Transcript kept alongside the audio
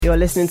You're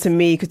listening to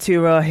me,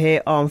 Katura,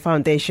 here on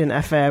Foundation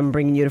FM,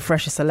 bringing you the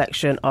freshest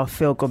selection of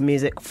feel-good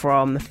music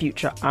from the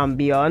future and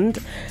beyond.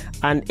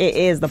 And it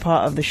is the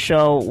part of the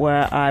show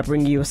where I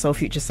bring you a Soul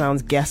Future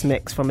Sounds guest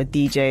mix from a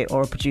DJ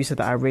or a producer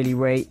that I really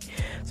rate.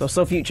 So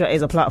Soul Future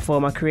is a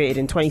platform I created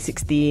in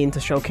 2016 to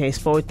showcase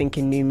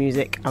forward-thinking new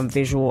music and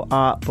visual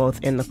art,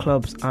 both in the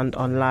clubs and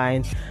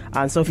online.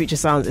 And Soul Future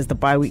Sounds is the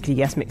bi-weekly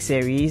guest mix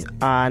series.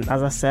 And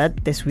as I said,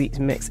 this week's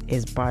mix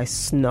is by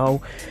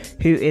Snow,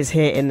 who is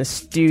here in the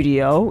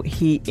studio.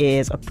 He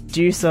is a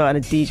producer and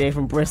a DJ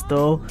from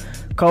Bristol,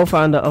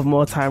 co-founder of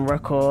More Time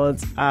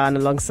Records, and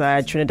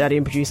alongside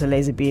Trinidadian producer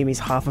Laser Beam, he's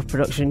half of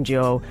production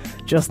duo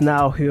Just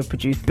Now, who have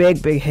produced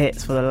big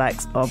hits for the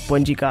likes of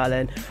Bunji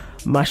Garlin,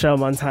 Machel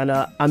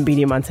Montana, and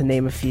Beenie Man, to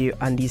name a few.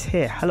 And he's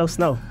here. Hello,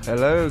 Snow.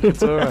 Hello,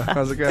 Katura.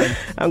 How's it going?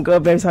 I'm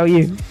good, babes. How are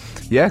you?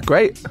 Yeah,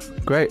 great.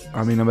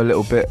 I mean, I'm a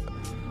little bit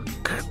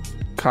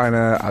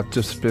I've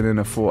just been in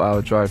a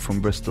 4-hour drive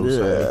from Bristol,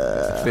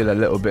 so I feel a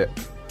little bit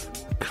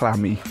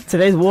clammy.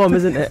 Today's warm,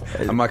 isn't it?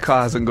 And my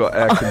car hasn't got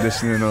air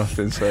conditioning or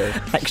nothing, so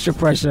extra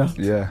pressure.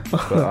 Yeah,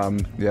 but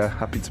yeah,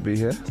 happy to be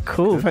here.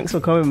 Cool, thanks for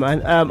coming,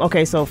 man.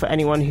 Okay, so for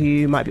anyone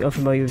who might be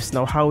unfamiliar with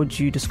Snow, how would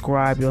you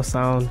describe your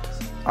sound?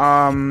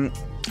 I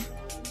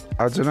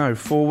don't know,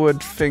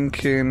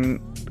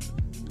 forward-thinking,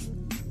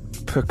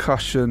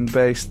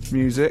 percussion-based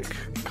music,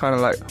 kind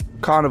of like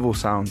carnival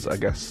sounds, I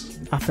guess.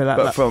 I feel like,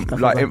 but from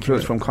like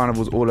influence from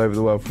carnivals all over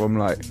the world, from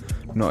like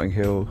Notting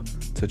Hill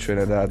to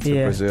Trinidad to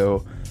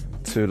Brazil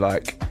to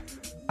like,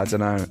 I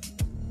don't know,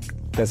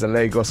 there's a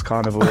Lagos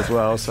carnival as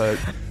well, so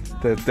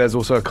there's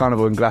also a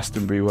carnival in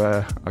Glastonbury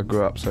where I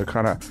grew up, so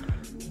kind of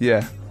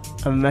a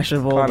mesh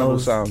of all carnival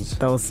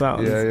those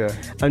sounds. Yeah.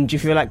 And do you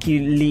feel like you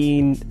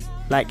lean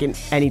like in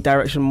any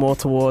direction more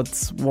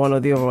towards one or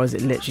the other, or is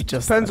it literally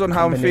just depends on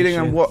how I'm feeling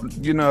and what,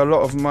 you know, a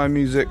lot of my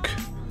music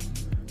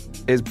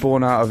is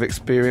born out of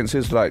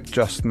experiences. Like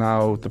Just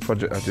Now, the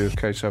project I do with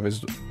K-Shav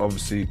is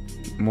obviously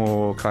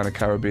more kind of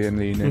Caribbean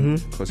leaning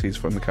because he's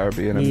from the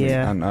Caribbean,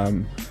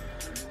 and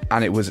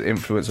it was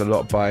influenced a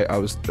lot by,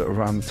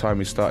 around the time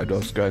we started, I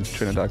was going to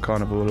Trinidad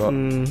Carnival a lot,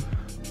 and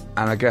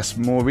I guess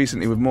more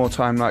recently with More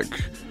Time, like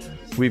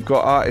we've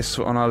got artists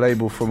on our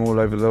label from all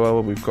over the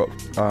world.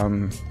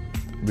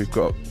 We've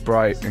got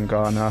Bright in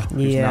Ghana,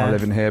 who's now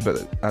living here,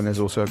 and there's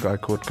also a guy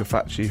called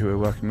Kafachi who we're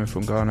working with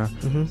from Ghana.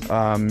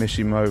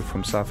 Mishimo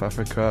from South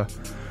Africa.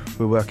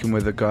 We're working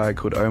with a guy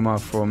called Omar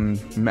from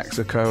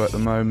Mexico at the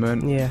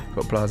moment.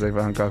 Got Blase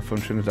Van Gogh from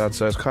Trinidad.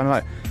 So it's kind of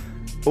like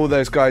all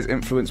those guys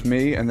influence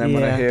me, and then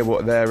when I hear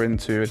what they're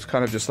into, it's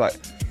kind of just like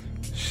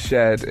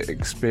shared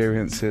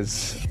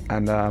experiences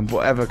and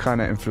whatever kind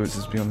of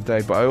influences me on the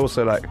day. But I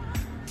also like,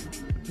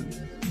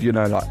 you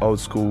know, like old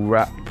school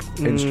rap,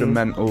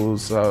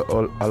 instrumentals.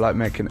 I like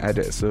making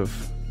edits of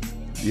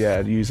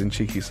using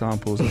cheeky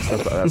samples and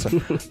stuff like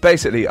that. So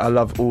basically I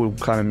love all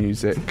kind of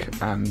music,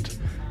 and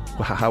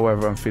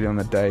however I'm feeling on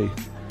the day,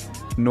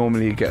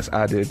 normally it gets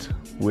added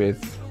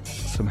with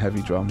some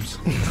heavy drums.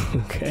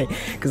 Okay,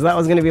 because that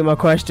was going to be my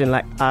question,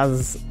 like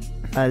as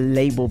a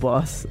label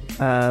boss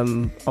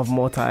of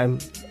More Time,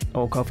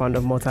 or co-founder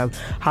of More Time,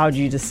 how do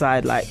you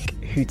decide like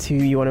who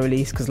you want to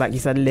release? Because like you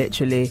said,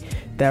 literally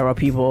there are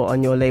people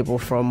on your label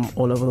from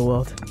all over the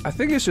world. I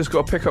think it's just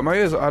got to pick up my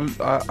ears.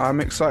 I'm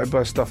excited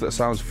by stuff that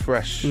sounds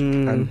fresh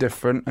and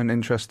different and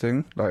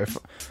interesting. Like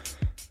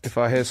if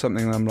I hear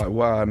something and I'm like,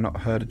 wow, I've not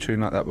heard a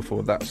tune like that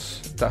before,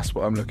 that's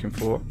what I'm looking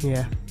for.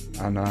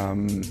 And I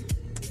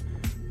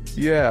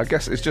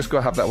guess it's just got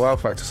to have that wow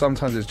factor.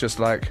 Sometimes it's just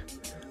like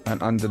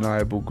an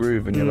undeniable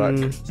groove and you're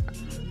like,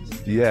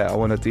 I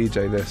want to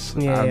DJ this,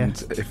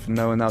 if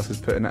no one else is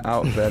putting it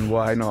out, then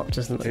why not?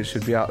 It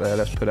should be out there,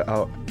 let's put it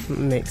out.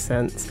 Makes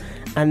sense.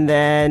 And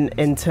then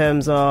in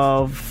terms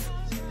of,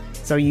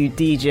 so you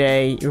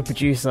DJ, you're a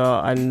producer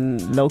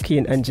and low-key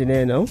an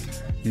engineer, no?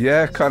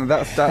 Yeah, kind of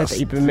that's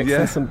you've been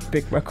mixing some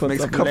big records.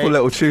 Makes a couple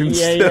little tunes.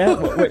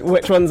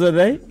 Which ones are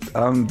they?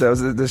 There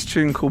was this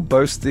tune called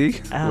Boasty.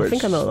 I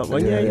think I know that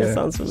one. Yeah,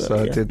 sounds familiar. So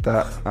I did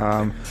that.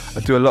 I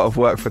do a lot of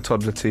work for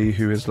Toddler T,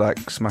 who is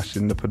like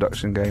smashing the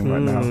production game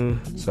right now.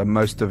 So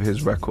most of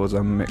his records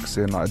I'm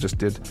mixing. Like I just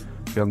did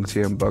Young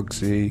T and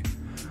Bugsy,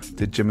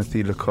 did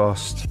Jimothy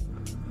Lacoste.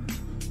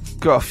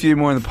 Got a few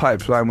more in the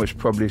pipeline which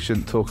probably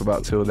shouldn't talk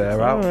about till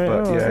they're out,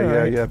 but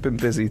yeah, I've been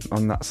busy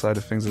on that side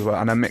of things as well,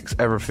 and I mix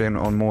everything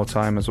on More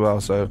Time as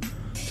well. So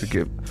to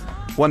give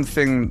one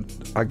thing,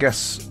 I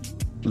guess,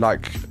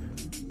 like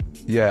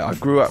I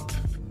grew up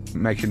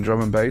making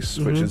drum and bass,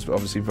 which is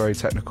obviously very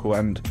technical,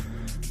 and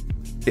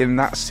in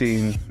that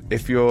scene,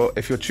 if your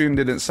tune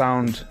didn't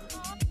sound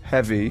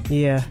heavy,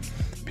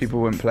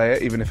 people wouldn't play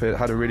it even if it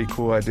had a really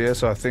cool idea.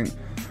 So I think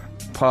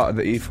part of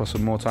the ethos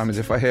of More Time is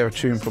if I hear a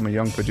tune from a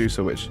young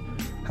producer which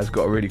has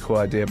got a really cool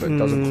idea but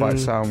doesn't quite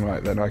sound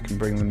right, then I can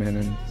bring them in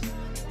and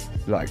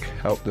like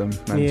help them,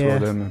 mentor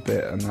them a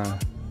bit,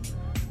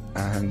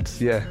 and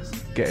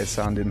get it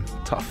sounding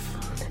tough.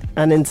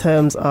 And in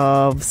terms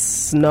of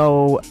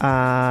Snow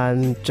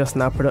and Just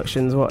Now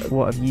Productions, what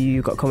have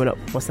you got coming up?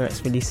 What's the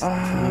next release?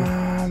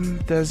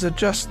 There's a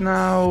Just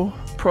Now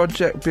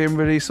project being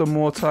released on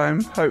More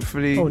Time.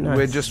 Hopefully, nice.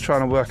 We're just trying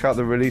to work out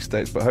the release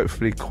dates, but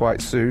hopefully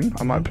quite soon.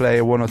 I might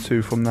play one or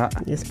two from that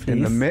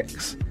in the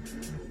mix.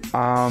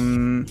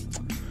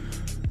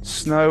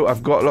 Snow,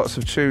 I've got lots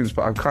of tunes,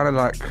 but I'm kind of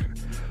like,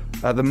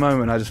 at the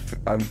moment,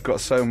 I've got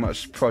so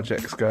much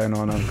projects going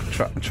on. I'm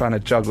trying to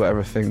juggle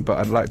everything, but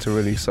I'd like to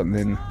release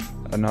something,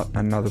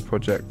 another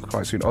project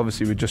quite soon.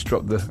 Obviously, we just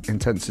dropped the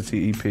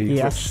Intensity EP.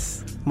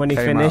 Yes, which Money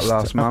came Finished. out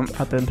last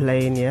month. I've been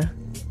playing, yeah.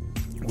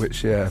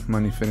 Which,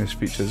 Money Finished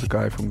features a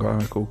guy from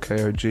Ghana called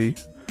KOG.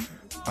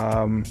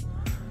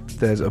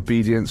 There's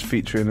Obedience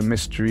featuring a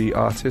mystery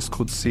artist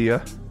called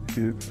Sia,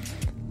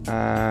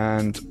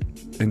 and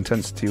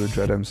Intensity with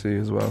Dread MC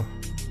as well.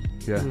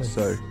 Yeah, nice.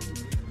 So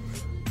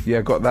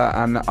got that,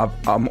 and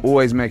I'm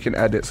always making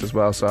edits as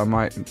well. So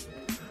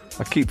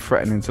I keep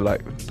threatening to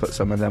like put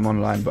some of them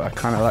online, but I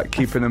kind of like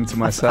keeping them to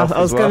myself.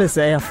 I was gonna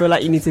say, I feel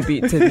like you need to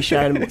be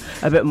sharing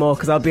a bit more,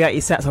 because I'll be at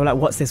your sets, I'm like,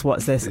 what's this,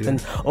 yeah.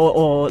 and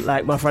or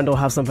like my friend will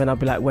have something, I'll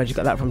be like, where'd you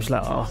get that from? She's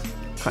like, oh,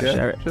 can't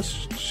share it.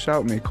 Just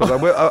shout me, because I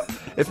will.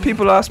 If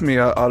people ask me,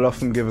 I'll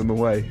often give them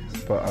away,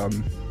 but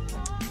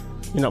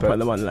you're not putting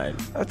them online.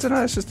 I don't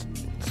know. It's just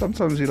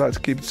sometimes you like to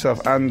keep it yourself,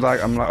 and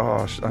like I'm like,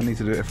 oh, I need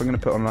to do it. If I'm going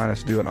to put it online, I have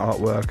to do an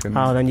artwork, and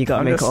then you got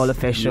to make it all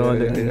official.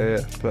 Yeah.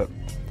 But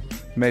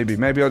maybe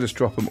I'll just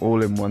drop them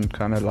all in one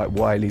kind of like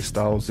Wiley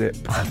style zip.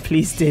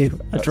 Please do.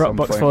 A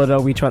Dropbox folder,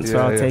 we transfer.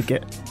 I'll take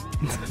it.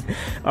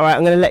 All right,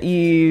 I'm going to let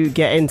you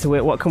get into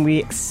it. What can we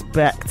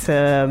expect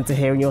to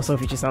hear in your Soul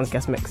Future Sounds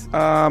guest mix?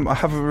 I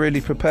haven't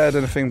really prepared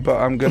anything, but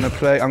I'm going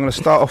to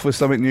start off with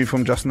something new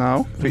from Just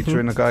Now,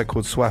 featuring a guy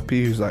called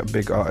Swappy, who's like a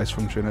big artist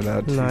from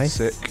Trinidad. Nice.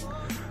 He's sick.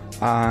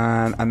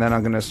 And then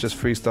I'm going to just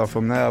freestyle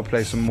from there. I'll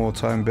play some More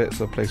Time bits,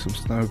 I'll play some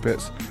Snow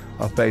bits,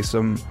 I'll play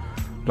some,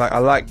 like, I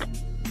like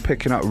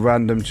picking up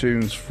random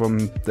tunes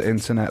from the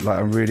internet. Like,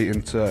 I'm really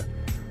into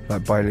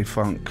like baile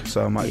funk,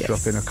 so I might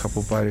drop in a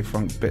couple baile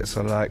funk bits.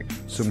 I like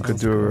some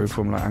Kuduro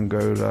from like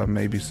Angola,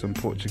 maybe some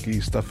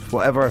Portuguese stuff,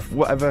 whatever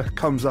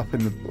comes up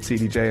in the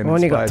CDJ. And I've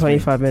only got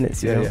 25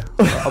 minutes. Yeah.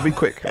 I'll be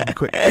quick.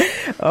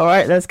 All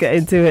right, let's get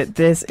into it.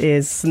 This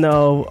is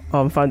Snow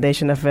on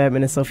Foundation FM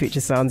in a Soul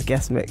Future Sounds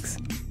guest mix.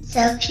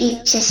 Soul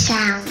Future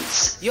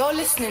Sounds. You're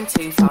listening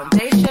to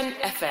Foundation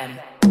FM.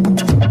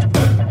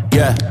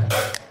 Yeah.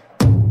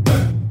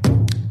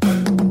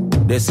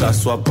 This a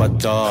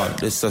swap-a-thon,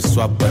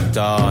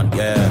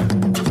 yeah.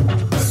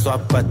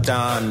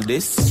 Swap-a-thon,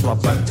 this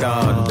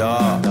swap-a-thon,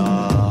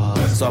 da.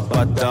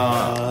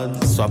 Swap-a-thon.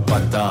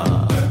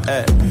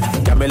 Hey,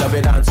 can me love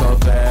it and so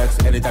flex.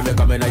 Anytime you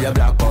come in on your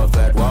black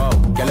confet, wow.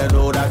 Girl, you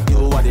know that you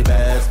are the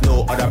best.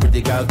 No other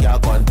pretty girl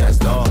can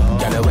contest, no.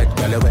 Girl, you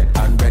wet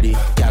and ready.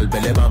 Girl,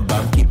 belly bam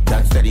bam, keep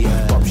that steady.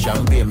 Pop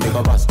champagne, make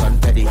a bust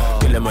confetti.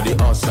 Kill him with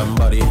the awesome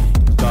body.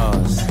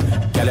 Cause,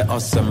 girl, you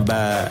awesome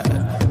bad.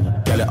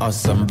 Girl, you're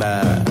awesome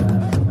bad.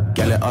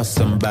 Girl, you're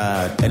awesome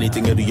bad.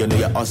 Anything you do, you know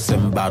you're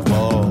awesome bad.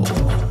 Whoa.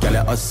 Girl,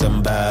 you're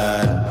awesome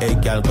bad. Hey,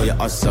 girl,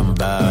 you're awesome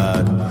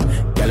bad.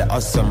 Girl, you're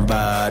awesome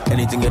bad.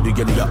 Anything you do,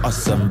 you know you're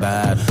awesome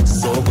bad.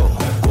 So go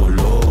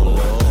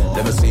low.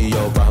 Let me see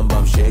your bam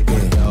bam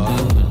shaking.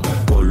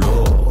 Go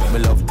low. Me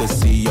love to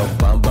see your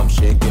bam bam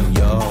shaking.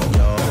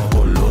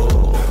 Go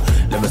low.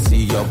 Let me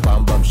see your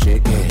bam bam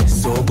shaking.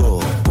 So go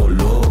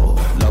low.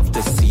 Love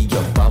to see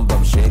your bam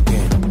bam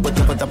shaking. Put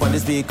your foot up on the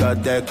speaker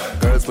deck.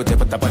 Girls, put your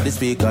foot up on the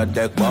speaker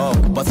deck. Whoa.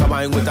 Bust a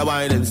wine with a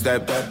whining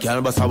step.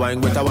 Girl, bust a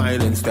wine with a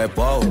whining step.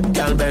 Whoa.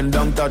 Girl, bend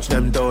down, touch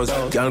them toes.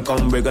 Girl,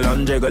 come wriggle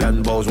and jiggle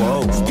and bows.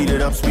 Whoa. Speed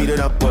it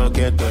up, work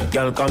it.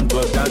 Girl, come to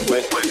it that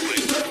way.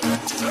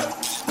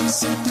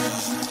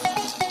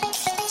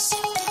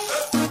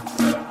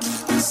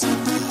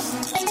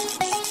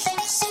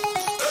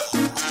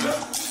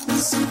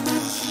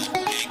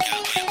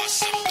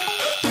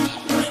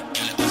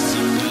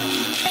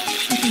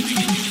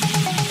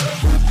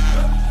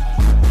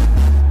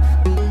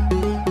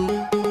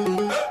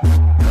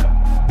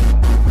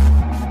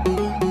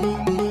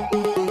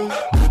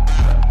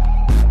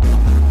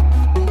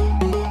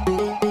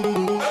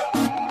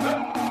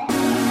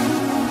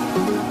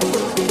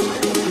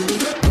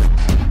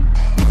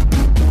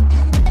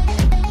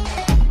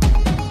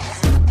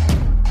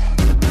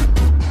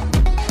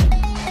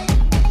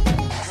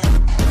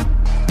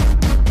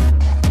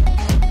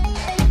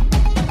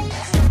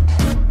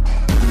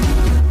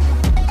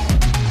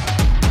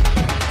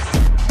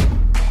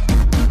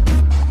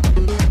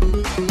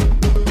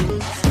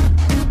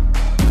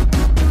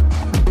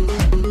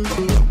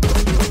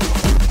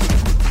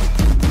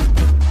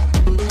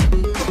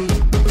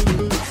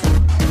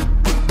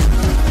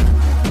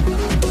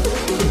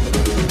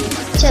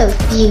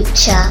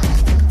 Future.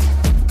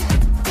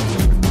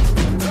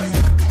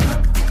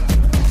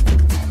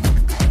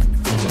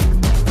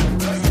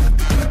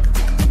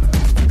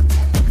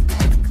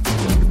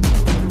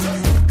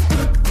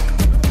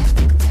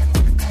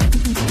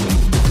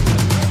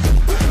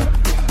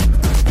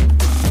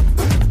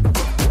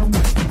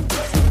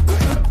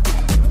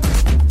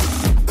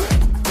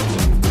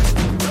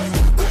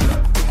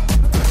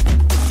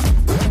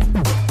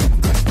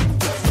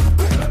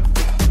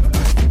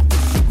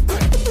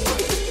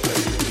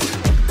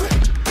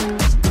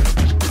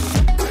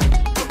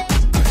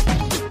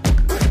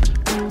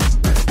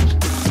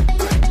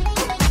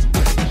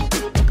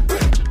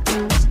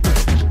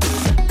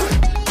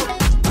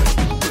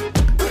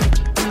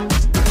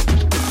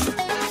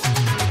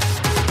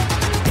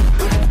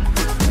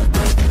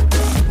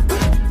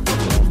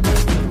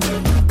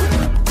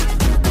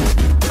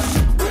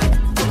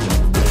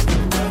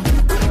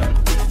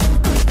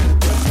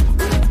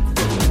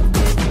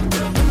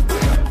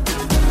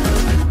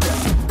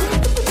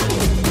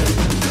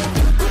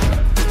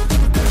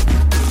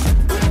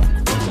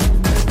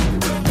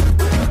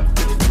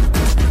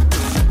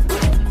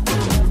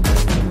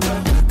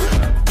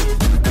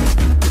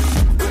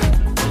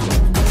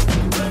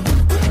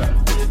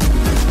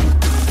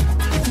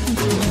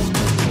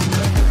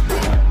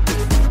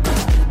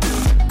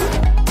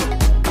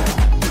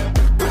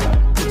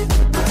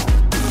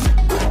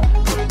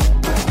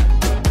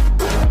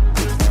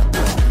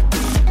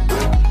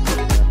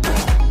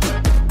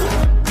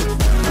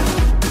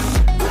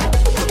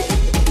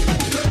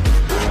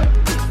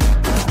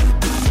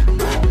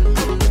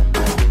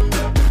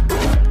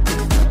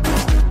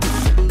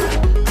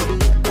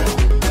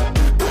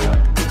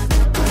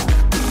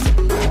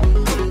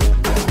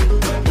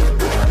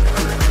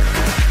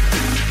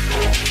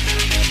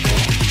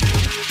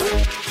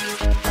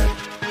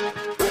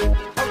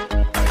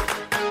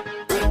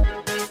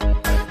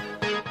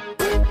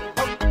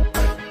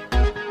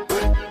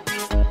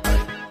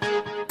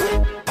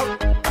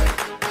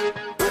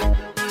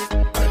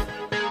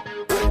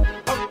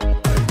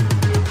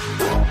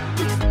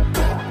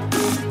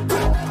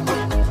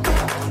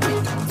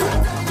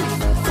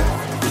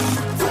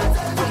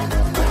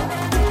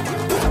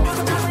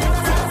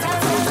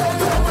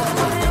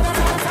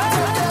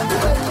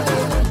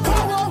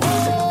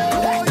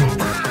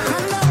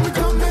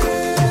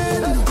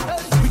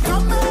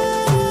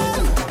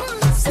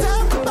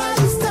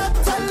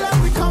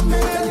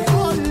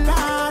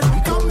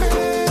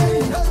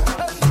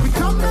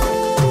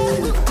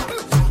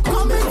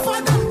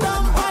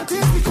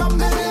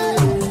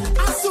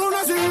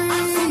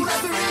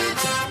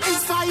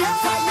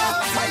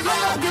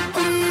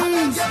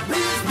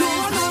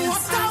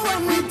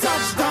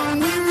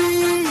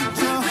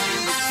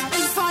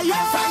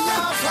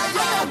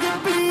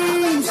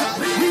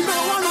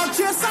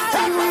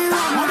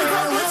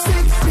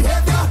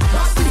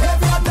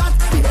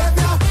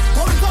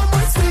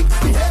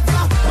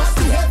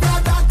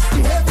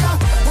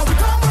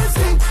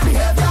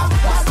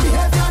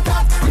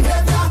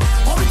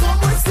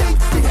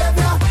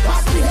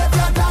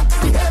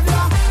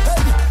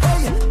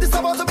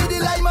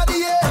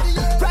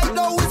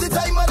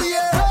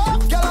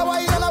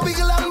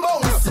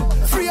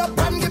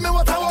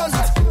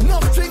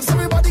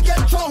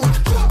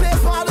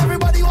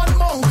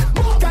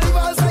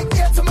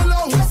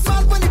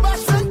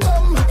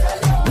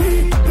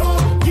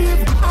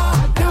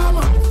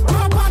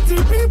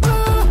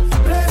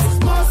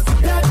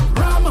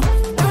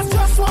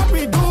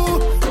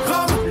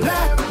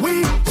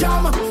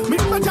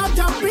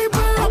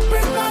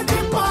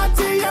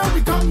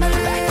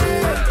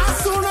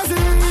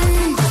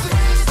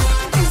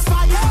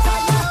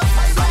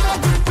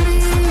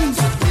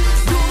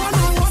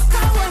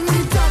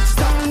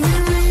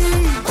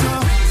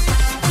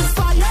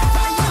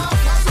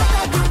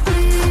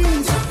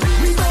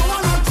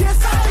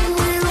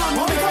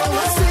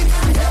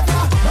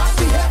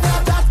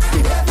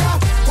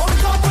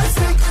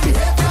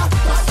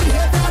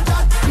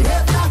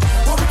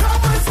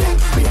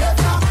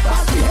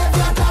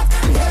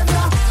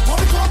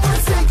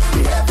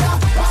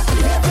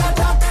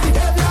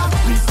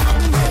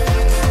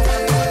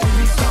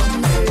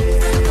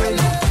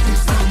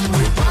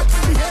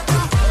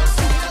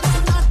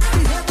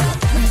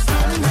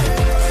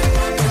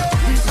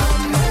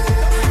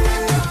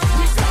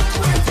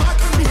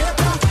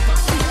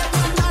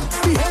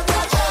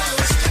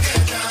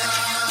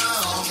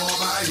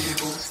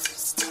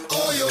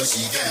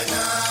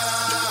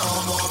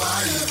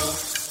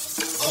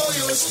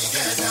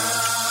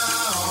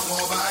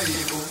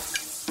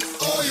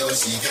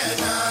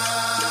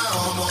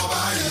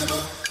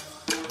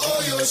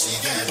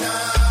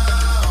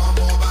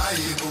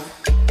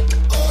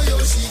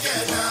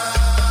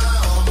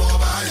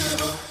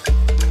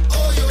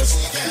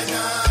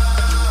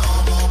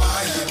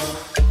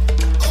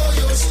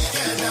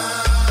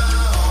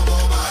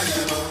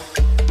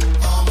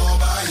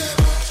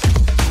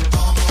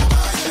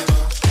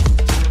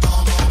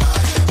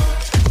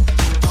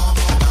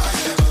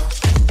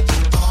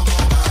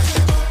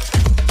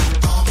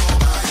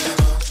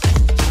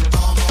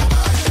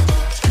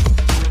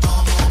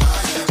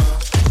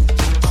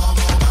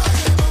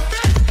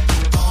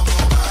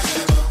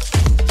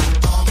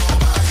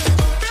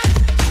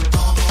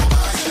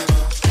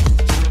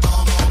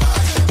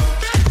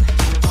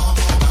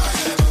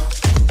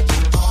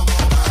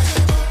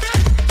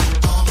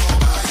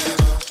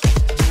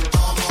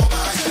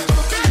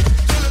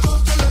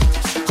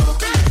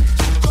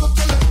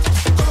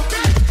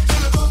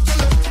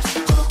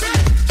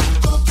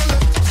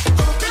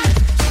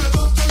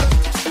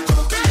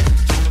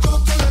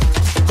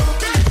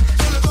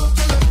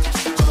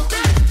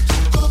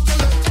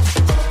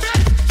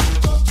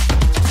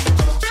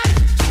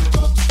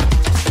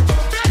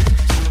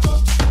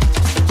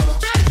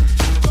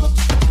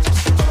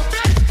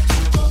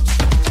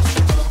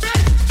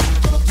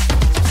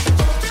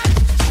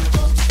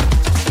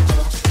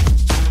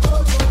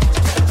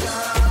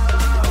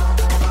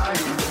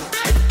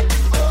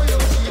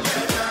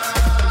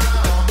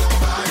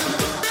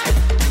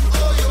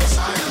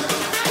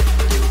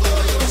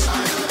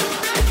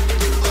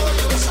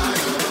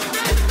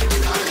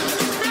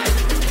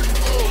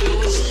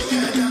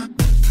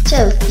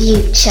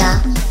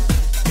 Future.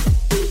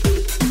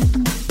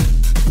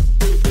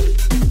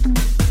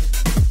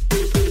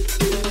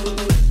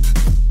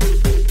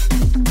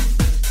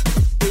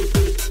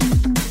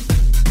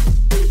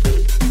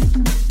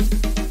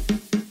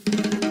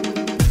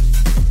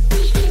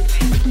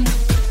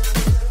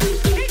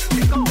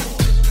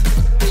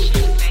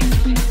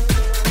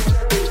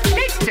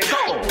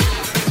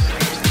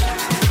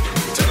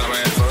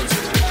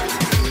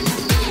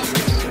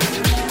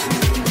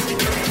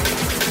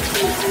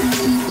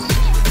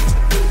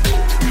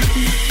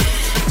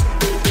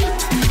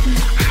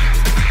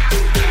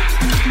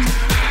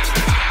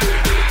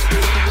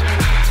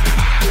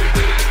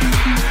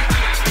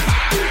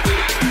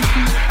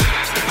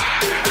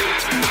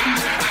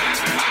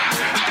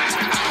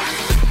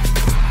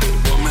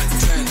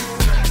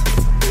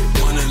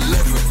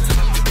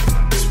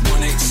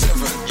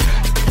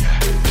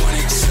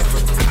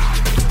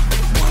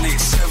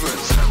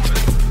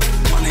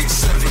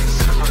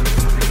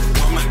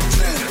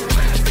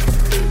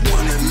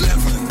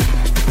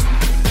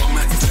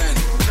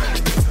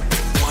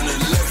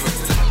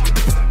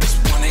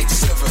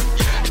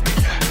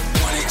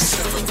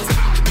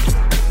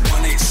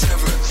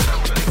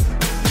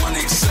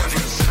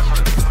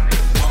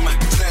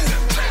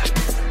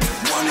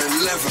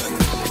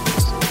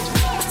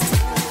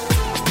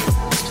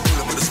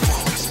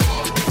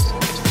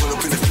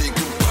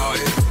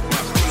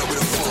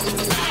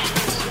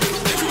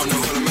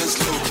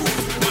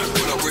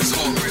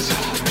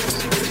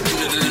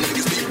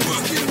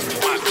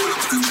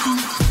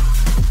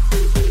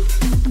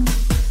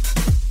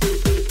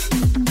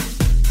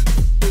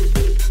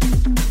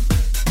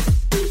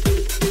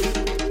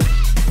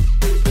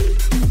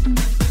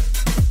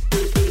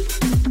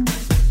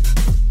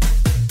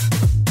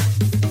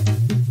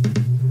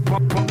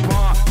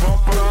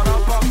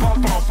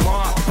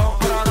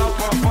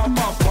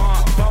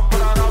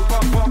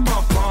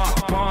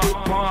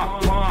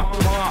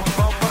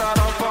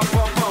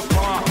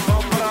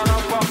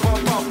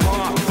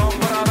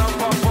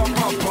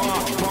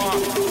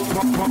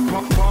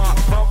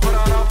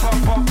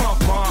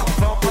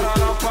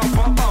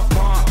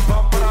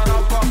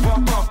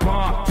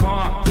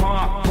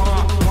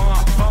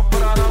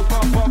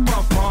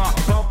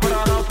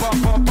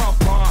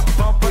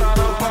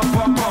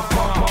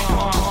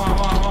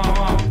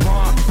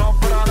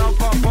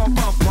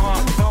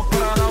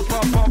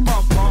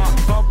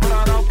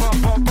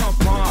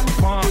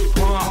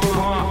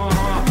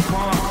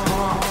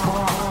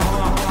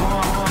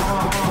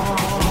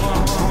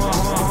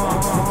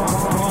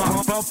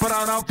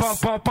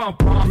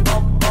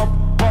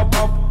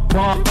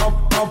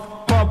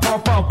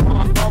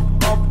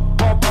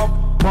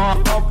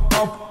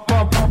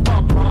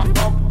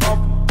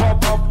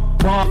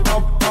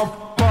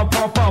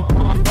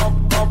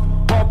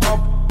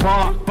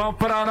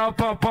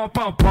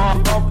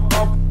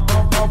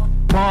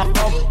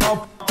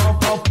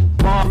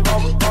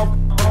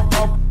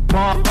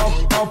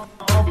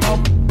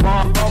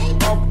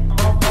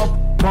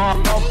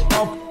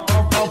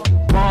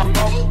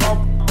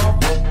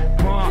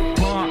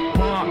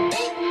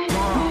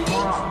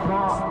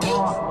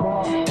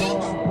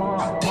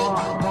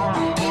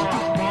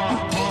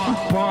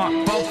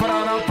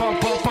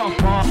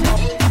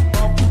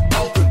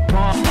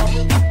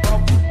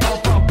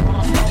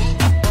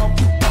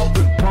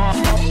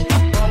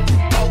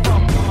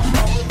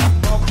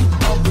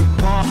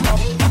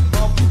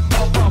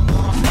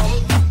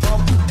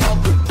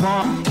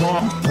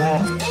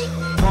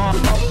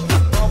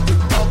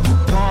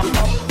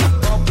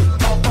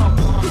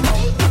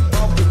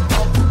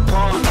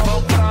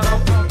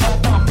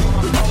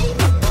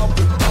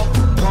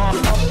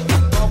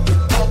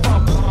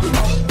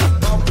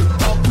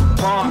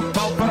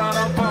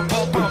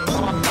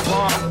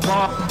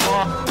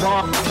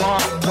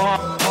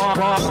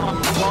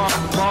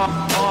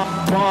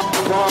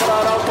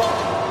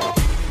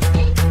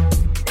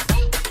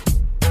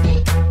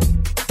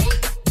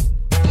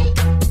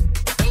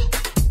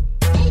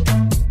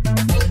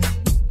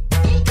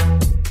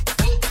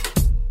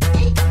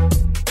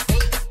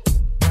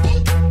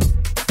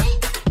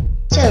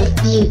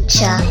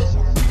 Future.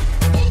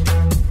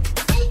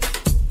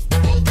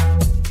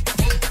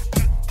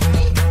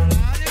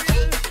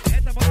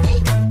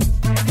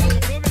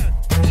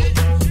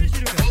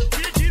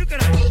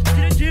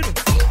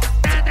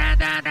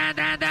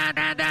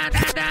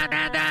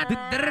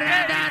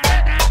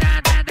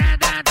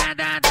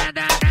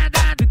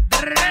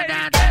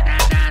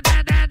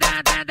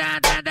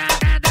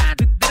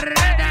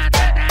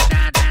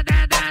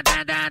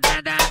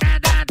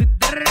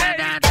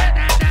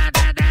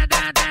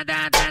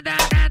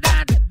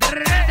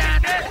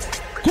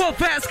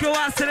 Confesso que eu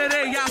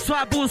acelerei, a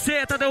sua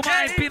buceta deu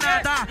uma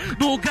empinada.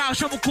 No grau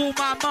chamo com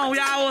uma mão e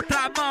a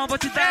outra mão vou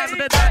te dar no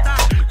dedada.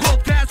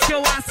 Confesso que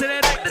eu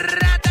acelerei.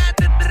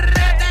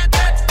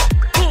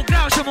 No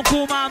grau chamo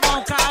com uma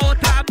mão, com a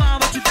outra mão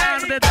vou te dar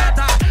no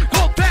dedada.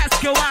 Confesso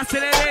que eu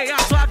acelerei, a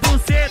sua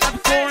buceta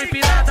ficou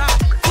empinada.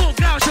 No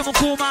grau chamo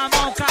com uma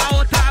mão, com a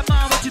outra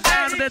mão vou te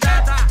dar no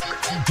dedada.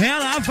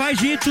 Ela faz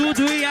de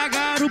tudo e a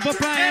garupa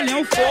pra ela é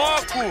o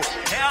foco.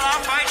 Ela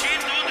faz de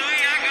tudo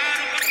e a garupa.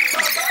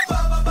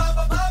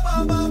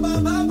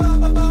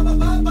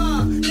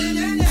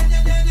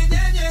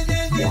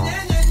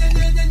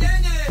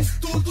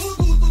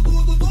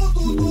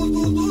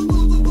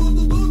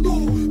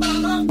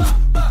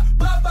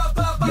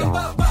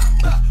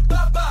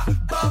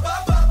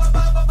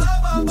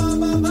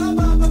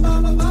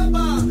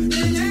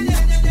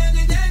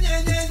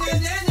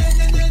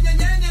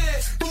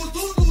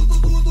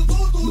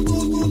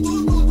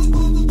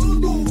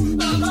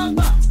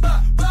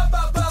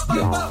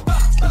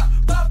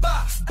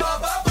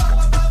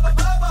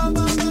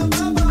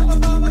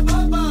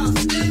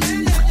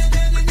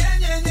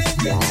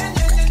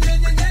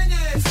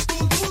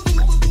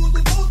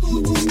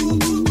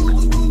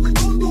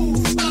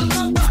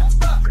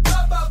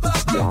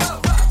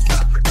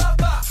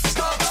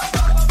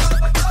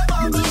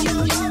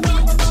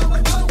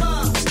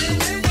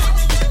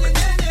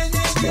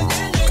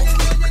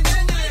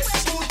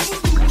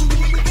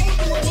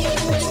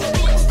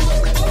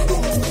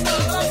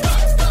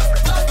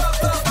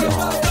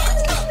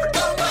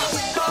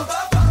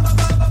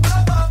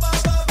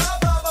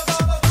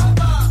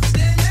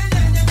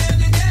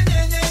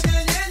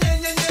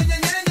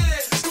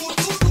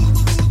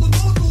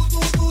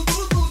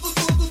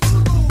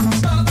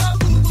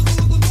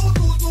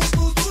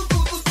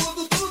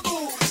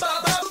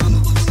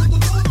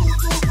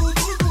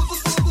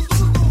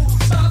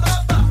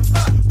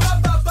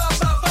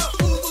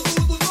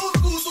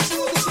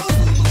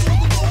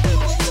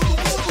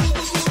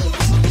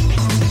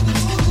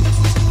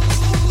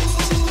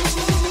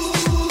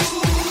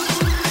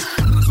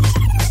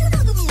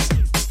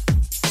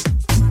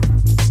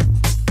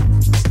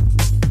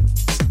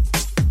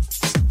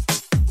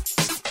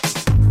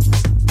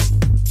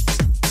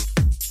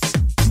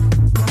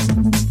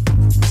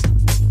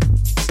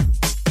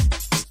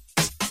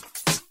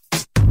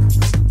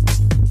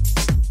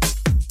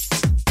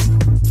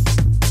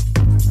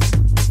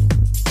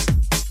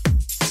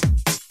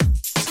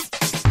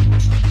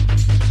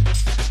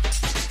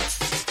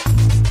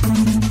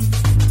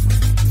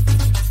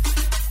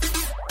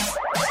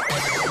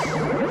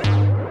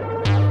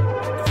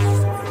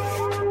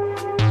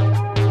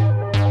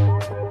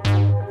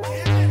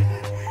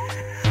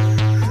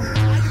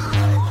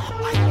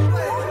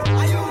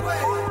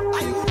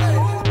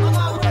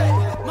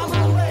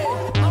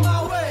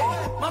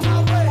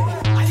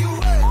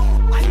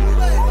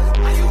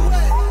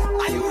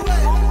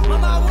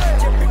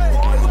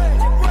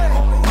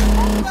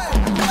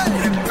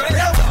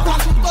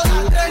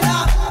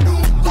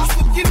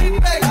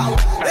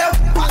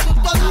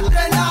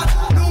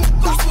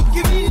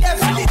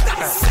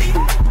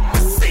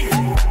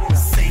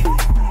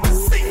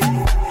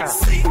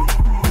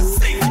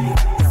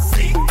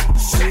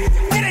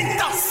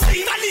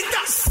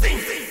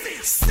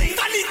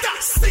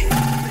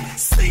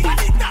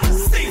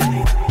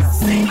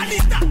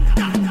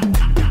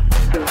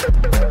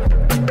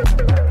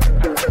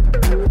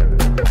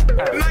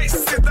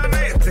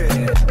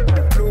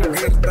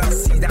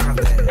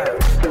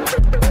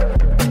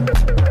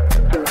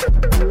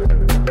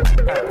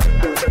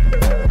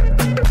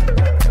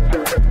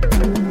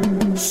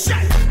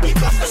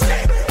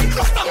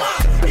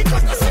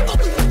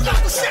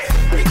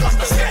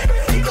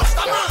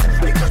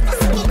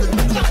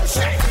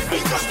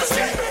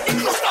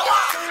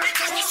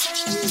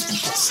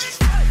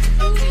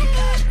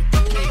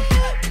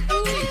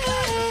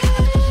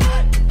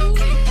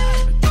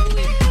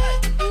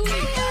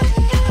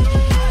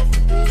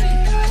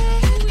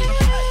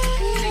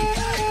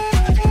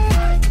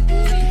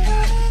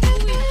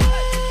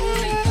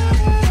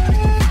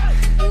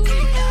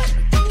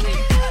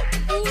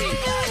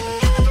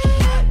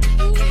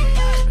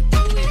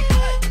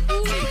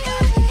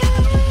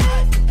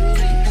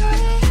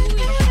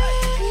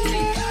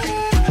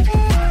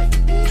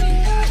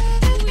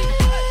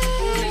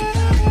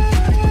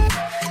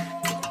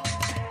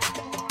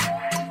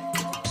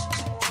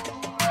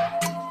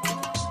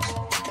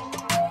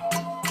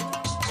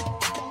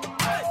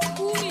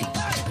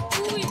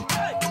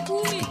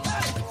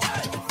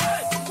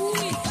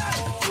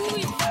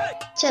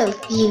 Joe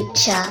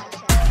Future.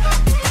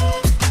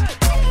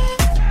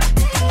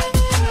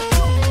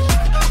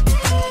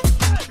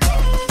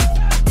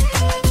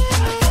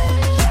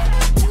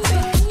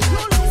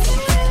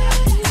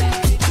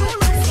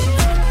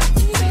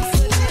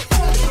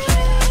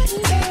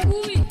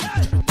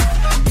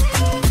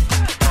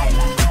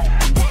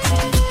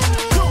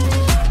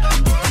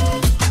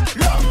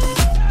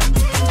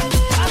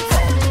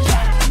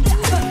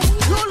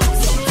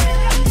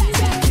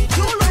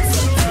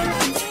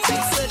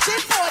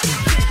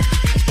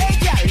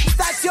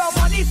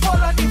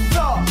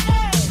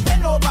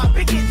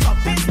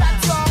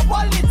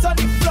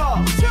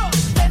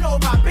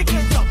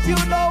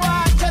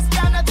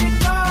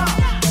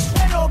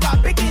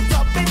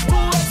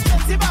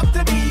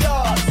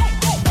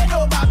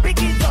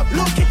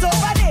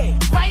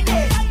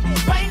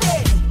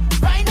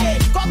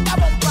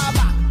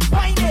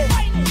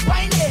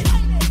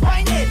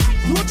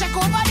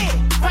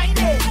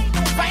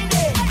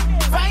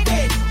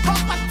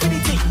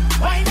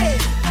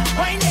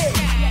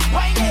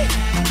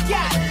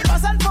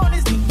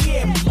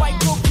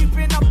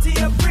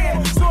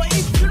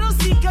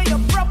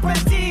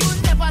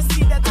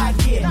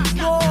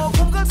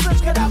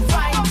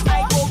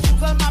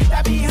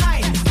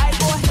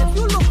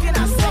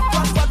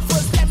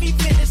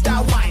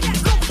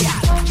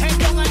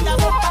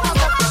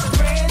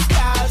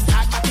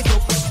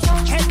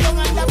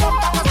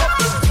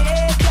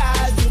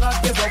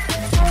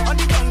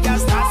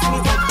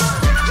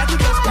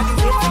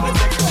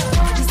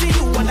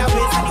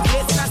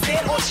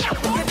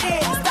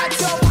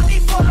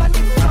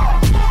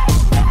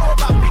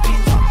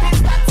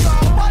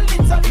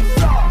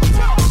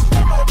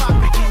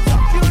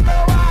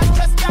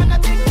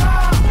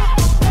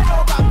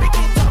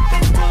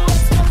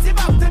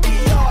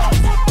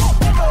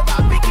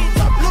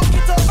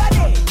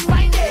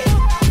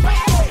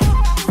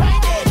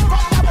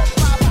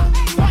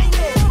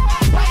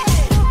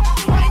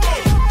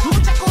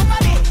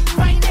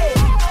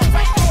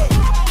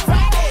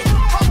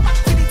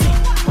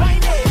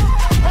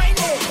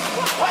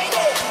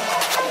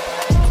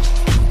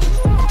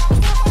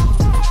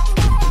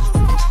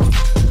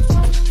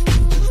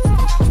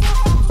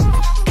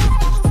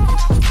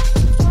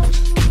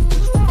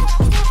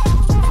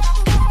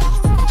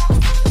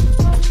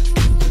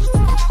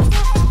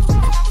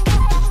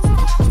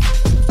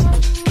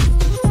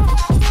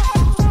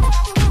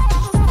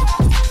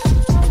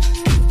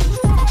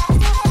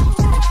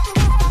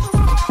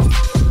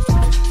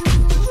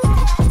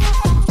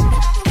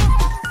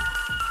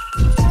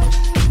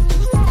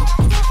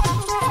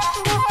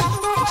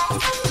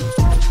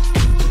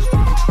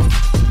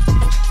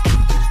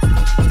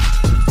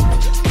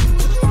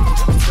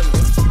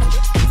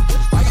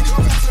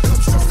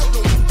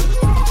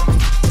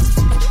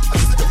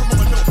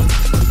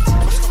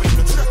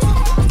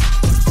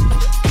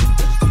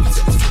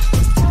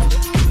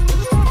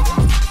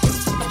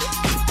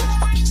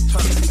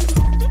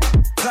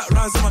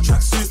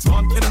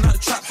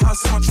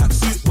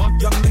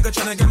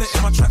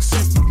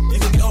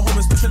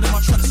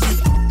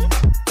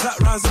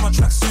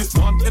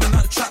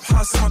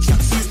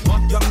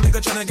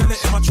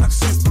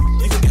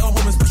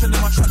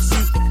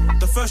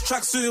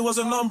 Tracksuit was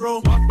a numb,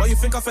 bro. Why you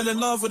think I fell in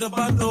love with a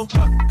bando?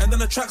 And then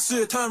the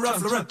tracksuit turned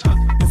Ralph Lauren.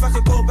 If I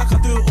could go back,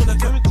 I'd do it all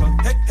again.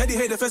 Heady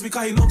hate the first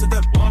because he known to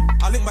them.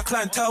 I link my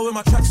clientele with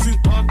my tracksuit.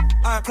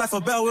 I apply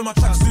for bail with my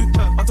tracksuit.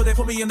 Until they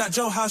put me in that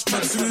jailhouse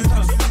tracksuit.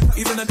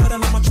 Even the dad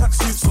like my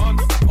tracksuits.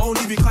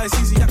 Only because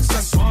it's easy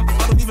access. I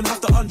don't even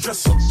have to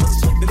undress. They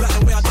like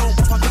the way I don't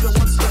pop, I did it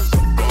one step.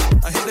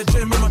 I hit the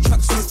gym in my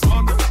tracksuit.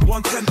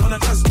 110 on a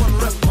chest, one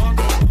rep.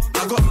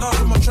 I got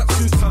love in my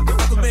tracksuit. I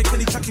could make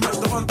any tracky match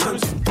the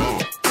 110s.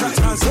 Track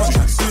hands in my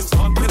tracksuit.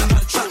 In a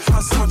night trap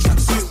house in my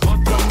tracksuit.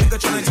 Young nigga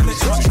tryna get it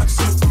in my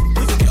tracksuit.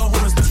 You can get a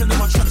homeless bitch in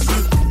my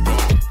tracksuit.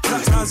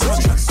 Track hands in my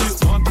tracksuit.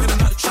 In a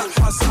night trap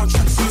house in my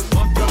tracksuit.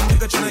 Young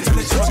nigga tryna get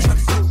it in my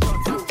tracksuit.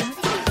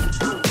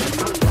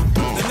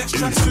 The next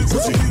tracksuit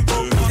was a Hugo.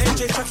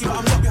 AJ tracky, but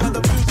I'm not behind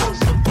the blue though.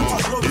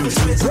 Touch road with the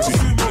shit, it's a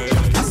sumo.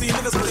 I see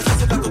niggas with the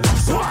face like a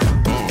two-so.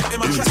 In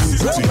my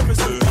tracksuit, I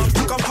represent.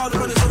 Gunpowder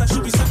runners, so that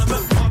should be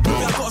sentiment.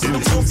 I got a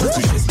smoke so for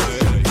shit.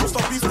 Don't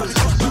stop beef, but we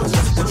got no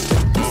residence.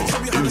 Show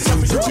me how to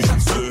selfish in my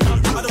tracksuit.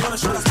 I don't wanna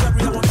show that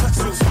scary, I want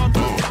tracksuits.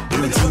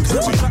 Niggas working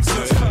in my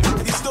tracksuits.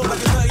 And he's still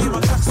like a dirty in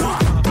my tracksuit.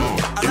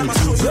 I like my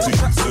shorty in my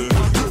tracksuit.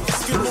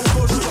 Skin won't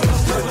go, she got no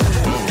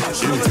hair.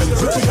 She don't take the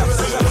tracksuit.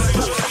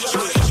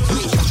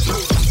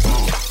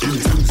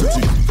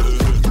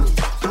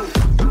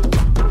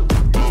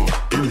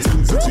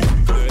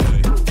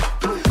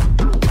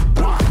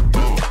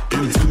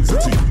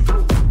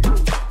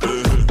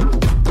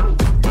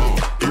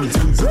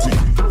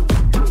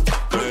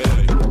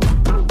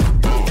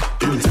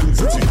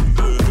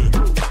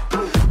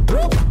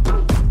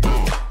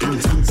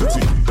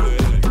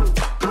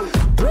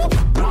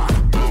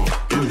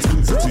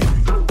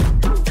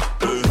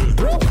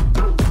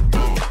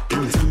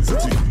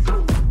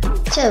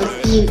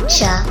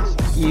 Future.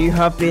 You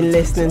have been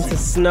listening to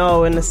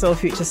Snow in the Soul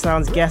Future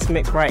Sounds guest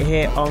mix right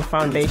here on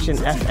Foundation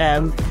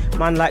FM.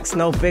 Man Like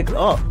Snow, big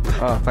up.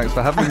 Oh, thanks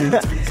for having me.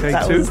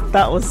 K2.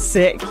 that was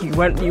sick. You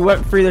went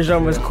through the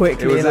genres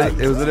quickly. It was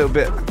a little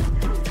bit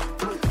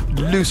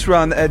loose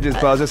around the edges,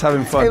 but I was just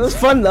having fun. It was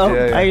fun though.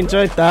 Yeah. I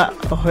enjoyed that.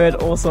 I heard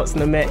all sorts in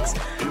the mix.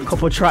 A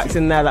couple tracks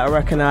in there that I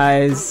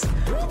recognise.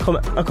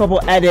 A couple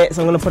edits.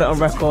 I'm gonna put it on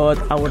record.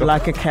 I would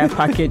like a care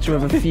package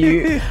with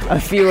a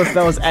few of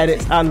those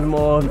edits and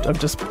more. I'm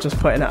just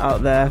putting it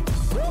out there.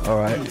 All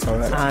right.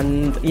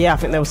 And yeah, I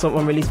think there was some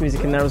unreleased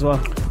music in there as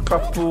well.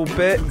 Couple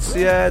bits,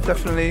 yeah,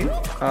 definitely.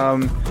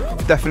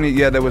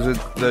 Yeah, there was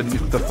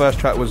the first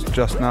track was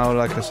Just Now,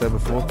 like I said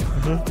before.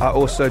 I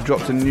also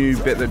dropped a new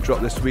bit that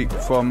dropped this week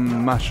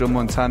from Machel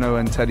Montano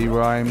and Teddy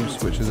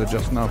Rhymes, which is a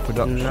Just Now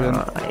production.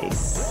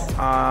 Nice.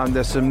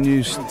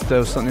 There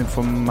was something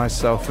from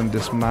myself and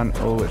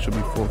Dismantle, which will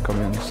be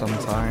forthcoming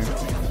sometime.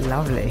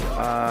 Lovely.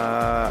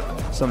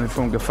 Something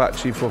from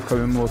Gafachi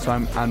forthcoming more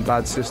time, and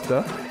Bad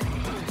Sister.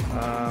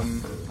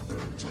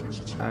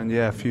 And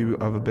yeah, a few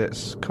other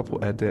bits,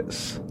 couple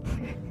edits.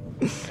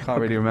 Can't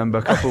really remember.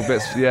 A couple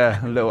bits, yeah.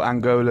 A little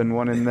Angolan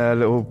one in there,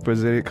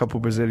 couple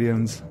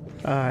Brazilians.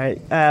 All right.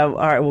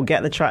 We'll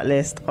get the track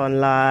list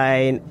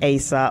online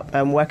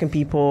ASAP. Where can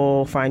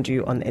people find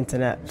you on the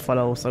internet?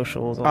 Follow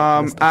socials.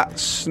 At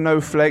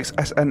Snowflakes,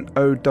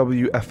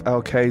 SNOWFLKZ.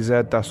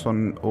 That's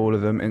on all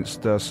of them: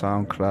 Insta,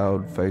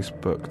 SoundCloud,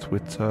 Facebook,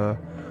 Twitter,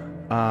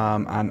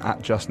 and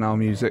at Just Now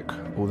Music,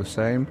 all the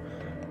same.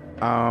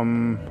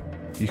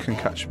 You can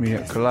catch me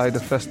at Collider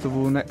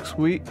Festival next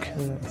week.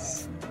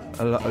 Yes.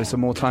 It's a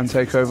more time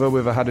takeover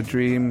with I Had a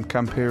Dream,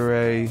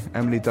 Campire,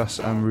 Emily Duss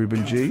and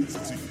Ruben G.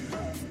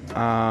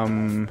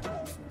 And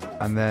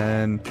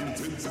then a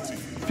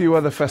few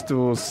other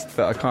festivals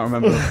that I can't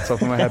remember off the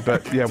top of my head,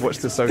 but yeah, watch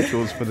the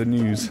socials for the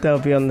news. They'll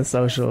be on the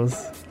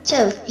socials.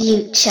 Joe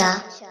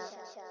Future.